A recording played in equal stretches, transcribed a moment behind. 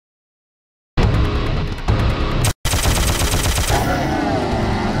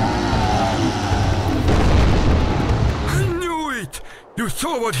You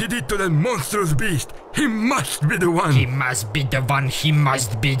saw what he did to that monstrous beast. He must be the one. He must be the one. He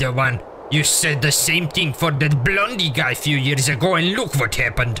must be the one. You said the same thing for that blondie guy a few years ago, and look what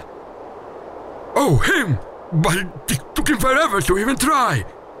happened. Oh, him! But it took him forever to even try.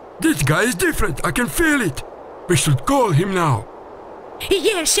 This guy is different. I can feel it. We should call him now.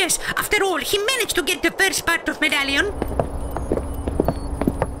 Yes, yes. After all, he managed to get the first part of medallion.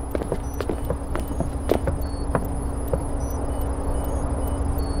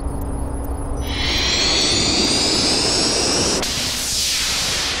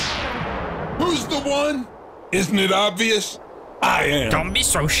 Who's the one? Isn't it obvious? I am. Don't be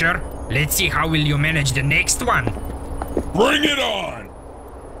so sure. Let's see how will you manage the next one. Bring it on!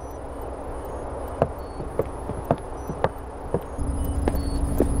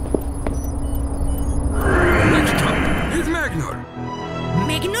 Next up is Magnor.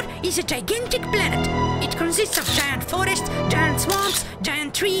 Magnor is a gigantic planet. It consists of giant forests, giant swamps,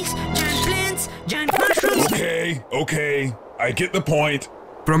 giant trees, giant plants, giant mushrooms. Okay. I get the point.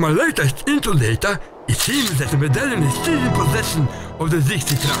 From our latest intel data, it seems that the medallion is still in possession of the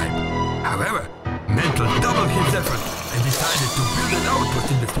Zixi tribe. However, Mental doubled his effort and decided to build an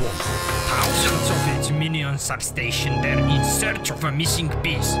outpost in the swamp. Thousands of its minions are stationed there in search of a missing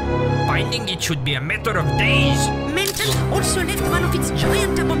piece. Finding it should be a matter of days. Mental also left one of its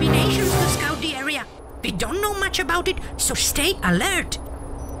giant abominations to scout the area. We don't know much about it, so stay alert.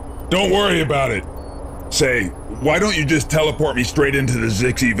 Don't worry about it. Say, why don't you just teleport me straight into the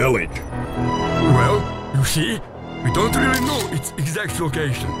Zixi village? Well, you see, we don't really know its exact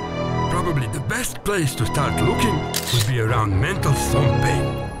location. Probably the best place to start looking would be around Mental Swamp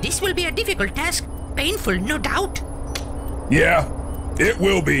Pain. This will be a difficult task. Painful, no doubt. Yeah, it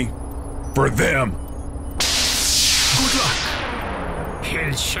will be. For them. Good luck.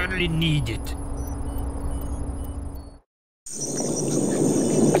 He'll surely need it.